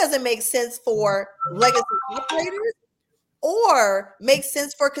 it doesn't make sense for legacy operators or make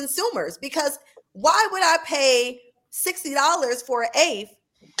sense for consumers, because why would I pay $60 for an eighth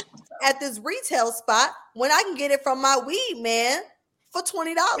at this retail spot when I can get it from my weed man for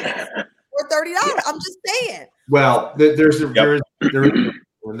 $20 or $30? I'm just saying. Well, there's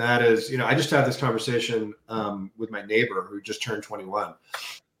and that is, you know, I just had this conversation with my neighbor who just turned 21,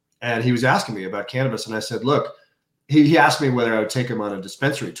 and he was asking me about cannabis, and I said, look, he asked me whether I would take him on a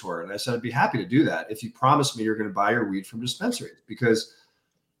dispensary tour, and I said I'd be happy to do that if you promise me you're going to buy your weed from dispensaries, because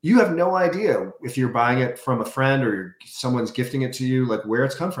you have no idea if you're buying it from a friend or someone's gifting it to you, like where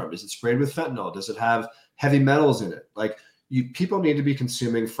it's come from. Is it sprayed with fentanyl? Does it have heavy metals in it? Like, people need to be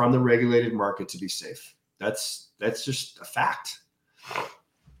consuming from the regulated market to be safe. That's just a fact.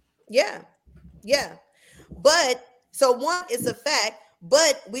 Yeah. But so one, it's a fact,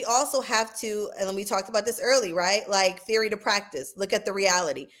 but we also have to, and we talked about this early, right? Like theory to practice, look at the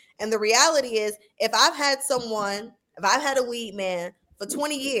reality. And the reality is, if I've had a weed man for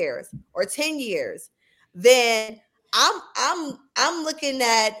 20 years or 10 years, then I'm looking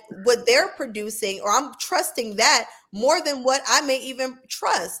at what they're producing, or I'm trusting that more than what I may even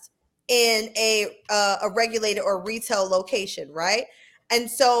trust in a regulated or retail location, right? And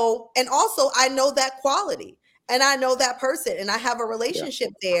so, and also I know that quality and I know that person and I have a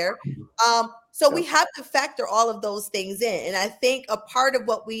relationship there. So we have to factor all of those things in. And I think a part of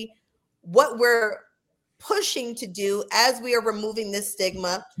what we're pushing to do as we are removing this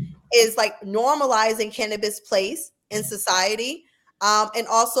stigma is like normalizing cannabis place in society, and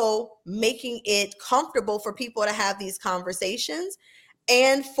also making it comfortable for people to have these conversations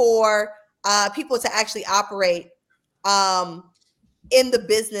and for people to actually operate in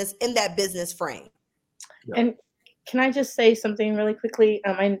that business frame. And can I just say something really quickly?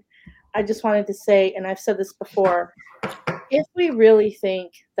 I just wanted to say, and I've said this before, if we really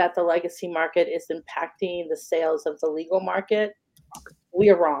think that the legacy market is impacting the sales of the legal market, we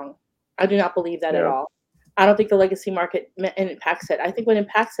are wrong. I do not believe that at all. I don't think the legacy market impacts it. I think what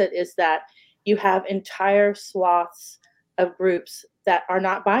impacts it is that you have entire swaths of groups that are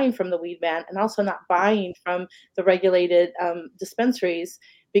not buying from the weed man and also not buying from the regulated dispensaries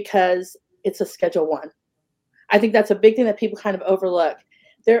because it's a Schedule 1. I think that's a big thing that people kind of overlook.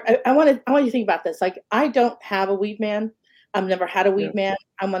 I want you to think about this. Like, I don't have a weed man. I've never had a weed man.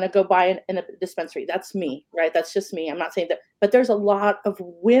 I'm going to go buy in a dispensary. That's me, right? That's just me. I'm not saying that, but there's a lot of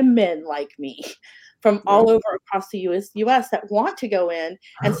women like me from all over across the US that want to go in,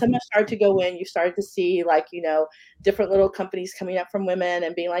 and some have started to go in. You started to see, like, you know, different little companies coming up from women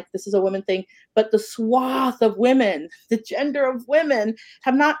and being like, this is a women thing. But the swath of women, the gender of women,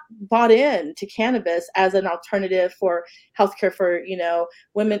 have not bought in to cannabis as an alternative for healthcare, for, you know,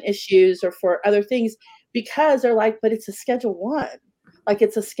 women issues or for other things, because they're like, but it's a Schedule 1. Like,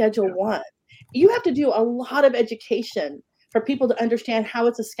 it's a Schedule 1. You have to do a lot of education for people to understand how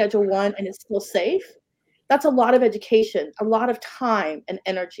it's a Schedule 1 and it's still safe. That's a lot of education, a lot of time and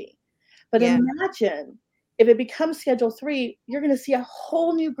energy. But imagine if it becomes Schedule 3, you're going to see a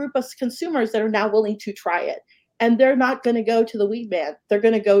whole new group of consumers that are now willing to try it. And they're not going to go to the weed man. They're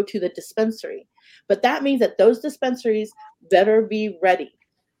going to go to the dispensary. But that means that those dispensaries better be ready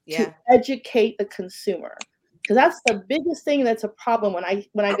to educate the consumer. Because that's the biggest thing that's a problem when I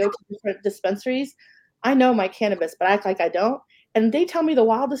go to different dispensaries. I know my cannabis, but I act like I don't. And they tell me the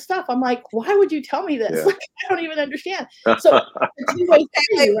wildest stuff. I'm like, why would you tell me this? Like, I don't even understand. So it's a two-way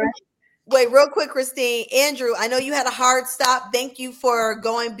street, right? Wait, real quick, Christine. Andrew, I know you had a hard stop. Thank you for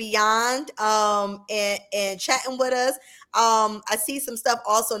going beyond and chatting with us. I see some stuff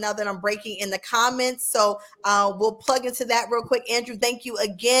also now that I'm breaking in the comments. So we'll plug into that real quick. Andrew, thank you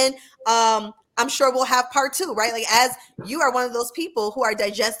again. I'm sure we'll have part 2, right? Like, as you are one of those people who are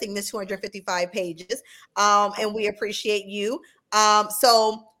digesting this 255 pages, and we appreciate you.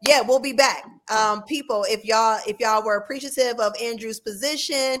 So yeah, we'll be back. People, if y'all were appreciative of Andrew's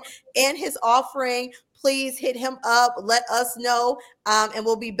position and his offering, please hit him up, let us know, and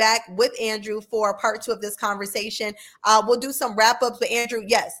we'll be back with Andrew for part 2 of this conversation. We'll do some wrap-ups, but Andrew,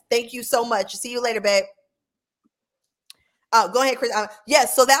 yes, thank you so much. See you later, babe. Go ahead, Chris.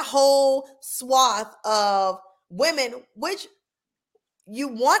 Yes, so that whole swath of women, which you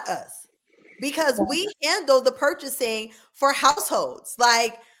want us, because we handle the purchasing for households.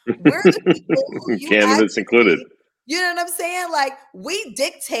 Like, we're the people who you Cannabis included. You know what I'm saying? Like, we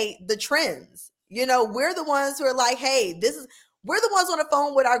dictate the trends. You know, we're the ones who are like, hey, we're the ones on the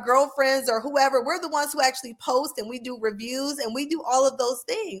phone with our girlfriends or whoever. We're the ones who actually post, and we do reviews, and we do all of those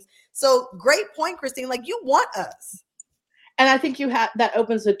things. So great point, Christine. Like, you want us. And I think that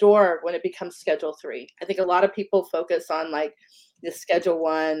opens the door when it becomes Schedule 3. I think a lot of people focus on like the Schedule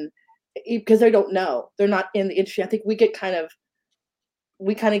 1 because they don't know. They're not in the industry. I think we kind of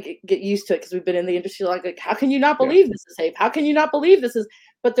get used to it because we've been in the industry. Like, how can you not believe this is safe? How can you not believe this is?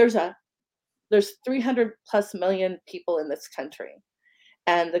 But there's 300 plus million people in this country,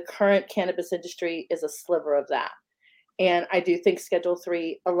 and the current cannabis industry is a sliver of that. And I do think Schedule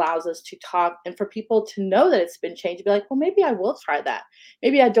 3 allows us to talk and for people to know that it's been changed. Be like, well, maybe I will try that.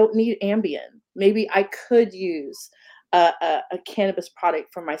 Maybe I don't need Ambien. Maybe I could use a cannabis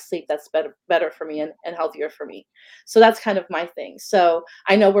product for my sleep that's better for me and healthier for me. So that's kind of my thing. So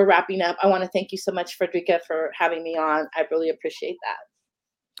I know we're wrapping up. I want to thank you so much, Frederica, for having me on. I really appreciate that.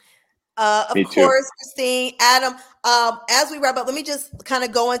 Of course, Christine, Adam, as we wrap up, let me just kind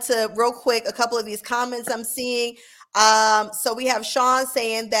of go into real quick a couple of these comments I'm seeing. So we have Sean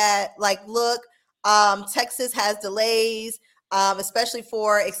saying that, like, look, Texas has delays, especially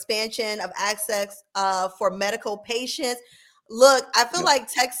for expansion of access for medical patients. Look, I feel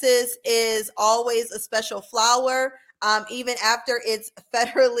like Texas is always a special flower, even after it's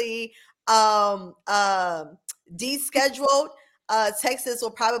federally descheduled. Texas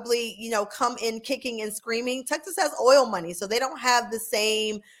will probably, come in kicking and screaming. Texas has oil money, so they don't have the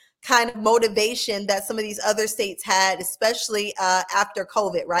same kind of motivation that some of these other states had, especially after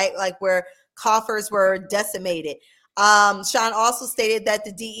COVID, right? Like, where coffers were decimated. Sean also stated that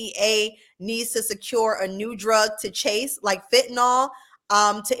the DEA needs to secure a new drug to chase, like fentanyl,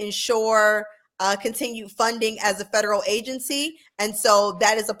 to ensure continued funding as a federal agency. And so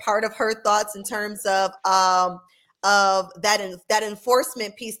that is a part of her thoughts in terms of that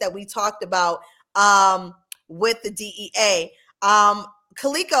enforcement piece that we talked about with the DEA.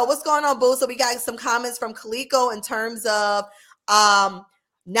 Kaliko, what's going on, boo? So we got some comments from Kaliko in terms of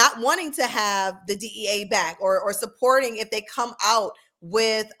not wanting to have the DEA back or supporting if they come out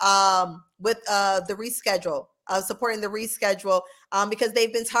with the reschedule, supporting the reschedule because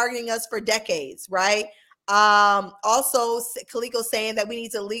they've been targeting us for decades, right? Also, Kaliko saying that we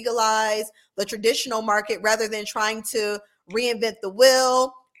need to legalize the traditional market rather than trying to reinvent the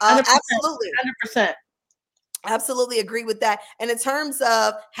wheel. 100%, Absolutely. 100%. Absolutely agree with that. And in terms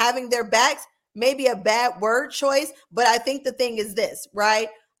of having their backs, maybe a bad word choice, but I think the thing is this, right?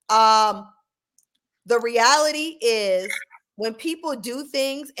 The reality is, when people do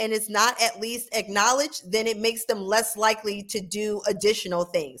things and it's not at least acknowledged, then it makes them less likely to do additional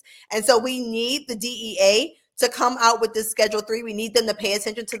things. And so we need the DEA to come out with this Schedule 3. We need them to pay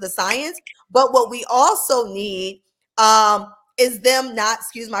attention to the science. But what we also need is them not,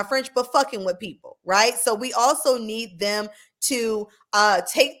 excuse my French, but fucking with people, right? So we also need them to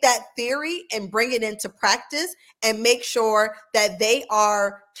take that theory and bring it into practice and make sure that they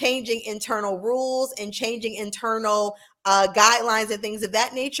are changing internal rules and changing internal guidelines and things of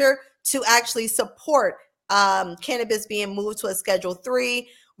that nature to actually support cannabis being moved to a Schedule 3.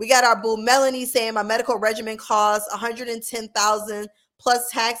 We got our boo Melanie saying my medical regimen costs $110,000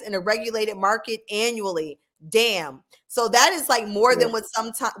 plus tax in a regulated market annually. Damn. So that is like more than what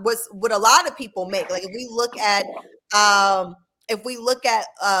a lot of people make. Like, if we look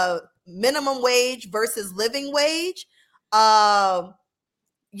at minimum wage versus living wage,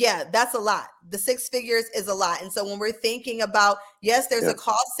 yeah, that's a lot. The 6 figures is a lot. And so when we're thinking about, yes, there's a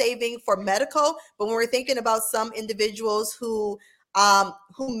cost saving for medical, but when we're thinking about some individuals who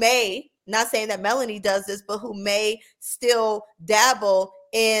may, not saying that Melanie does this, but who may still dabble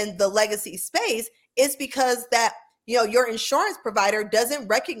in the legacy space, it's because that, your insurance provider doesn't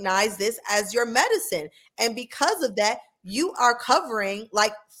recognize this as your medicine. And because of that, you are covering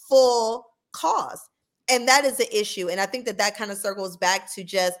like full cost. And that is the issue. And I think that kind of circles back to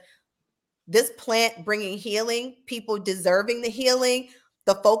just this plant bringing healing, people deserving the healing,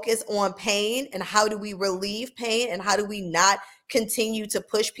 the focus on pain and how do we relieve pain and how do we not continue to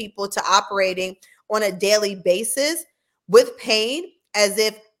push people to operating on a daily basis with pain as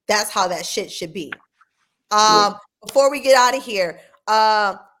if that's how that shit should be. Before we get out of here,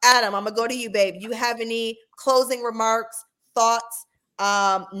 Adam, I'm gonna go to you, babe. You have any closing remarks, thoughts,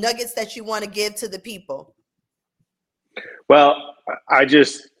 nuggets that you want to give to the people? Well, I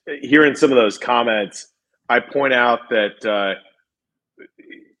just, hearing some of those comments, I point out that,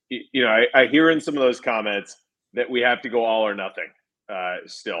 I hear in some of those comments that we have to go all or nothing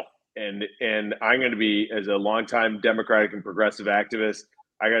still. And I'm going to be, as a longtime Democratic and progressive activist,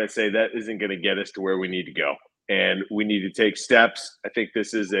 I got to say that isn't going to get us to where we need to go. And we need to take steps. I think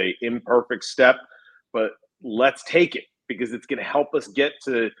this is a imperfect step, but let's take it because it's going to help us get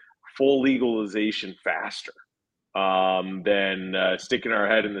to full legalization faster than sticking our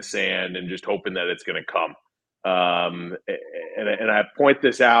head in the sand and just hoping that it's going to come. And I point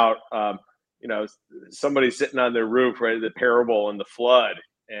this out, somebody's sitting on their roof, right? The parable and the flood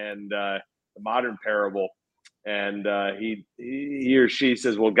and the modern parable. And he or she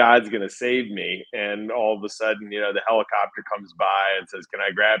says, well, God's going to save me. And all of a sudden, the helicopter comes by and says, can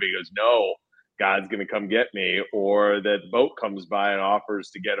I grab you? He goes, no, God's going to come get me. Or that boat comes by and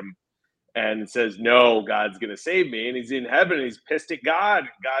offers to get him and says, no, God's going to save me. And he's in heaven and he's pissed at God. And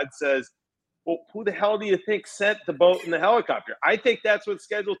God says, well, who the hell do you think sent the boat and the helicopter? I think that's what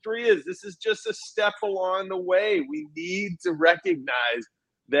Schedule 3 is. This is just a step along the way. We need to recognize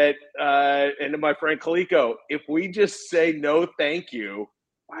that, and to my friend Kaliko, if we just say no, thank you,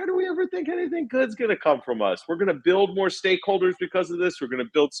 why do we ever think anything good's going to come from us? We're going to build more stakeholders because of this. We're going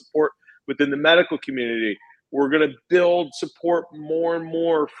to build support within the medical community. We're going to build support more and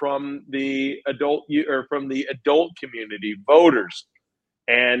more from the adult community, voters.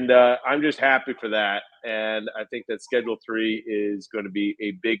 And I'm just happy for that. And I think that Schedule 3 is going to be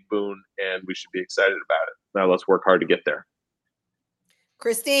a big boon and we should be excited about it. Now let's work hard to get there.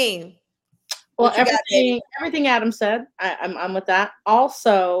 Christine. Well, everything Adam said, I'm with that.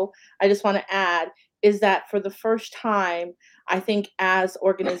 Also, I just want to add is that for the first time, I think as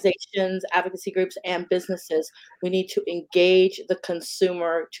organizations, advocacy groups, and businesses, we need to engage the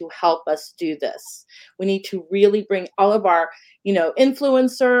consumer to help us do this. We need to really bring all of our,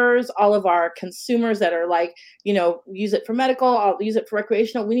 influencers, all of our consumers that are like, use it for medical, I'll use it for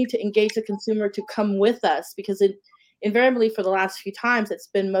recreational. We need to engage the consumer to come with us because invariably for the last few times, it's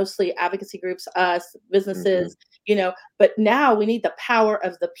been mostly advocacy groups, us, businesses, but now we need the power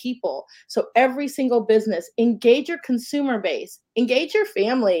of the people. So every single business, engage your consumer base, engage your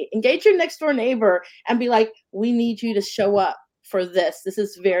family, engage your next door neighbor, and be like, we need you to show up for this. This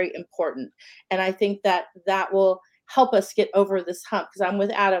is very important. And I think that will help us get over this hump because I'm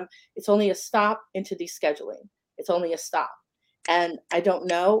with Adam. It's only a stop into descheduling. It's only a stop. And I don't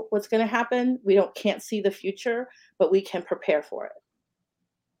know what's going to happen. We can't see the future, but we can prepare for it.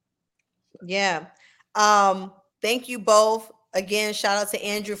 Yeah. Thank you both. Again, shout out to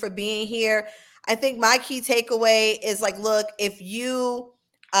Andrew for being here. I think my key takeaway is like, look, if you,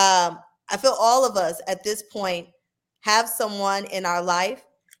 I feel all of us at this point have someone in our life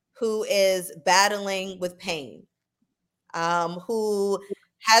who is battling with pain, who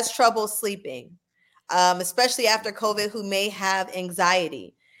has trouble sleeping, especially after COVID, who may have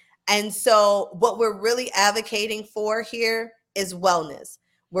anxiety. And so what we're really advocating for here is wellness.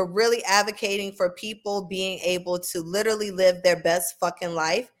 We're really advocating for people being able to literally live their best fucking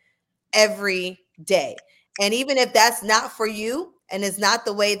life every day. And even if that's not for you and it's not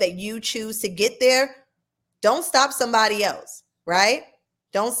the way that you choose to get there, don't stop somebody else, right?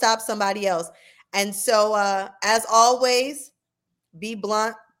 Don't stop somebody else. And so as always, be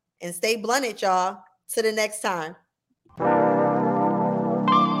blunt and stay blunted, y'all. Till the next time.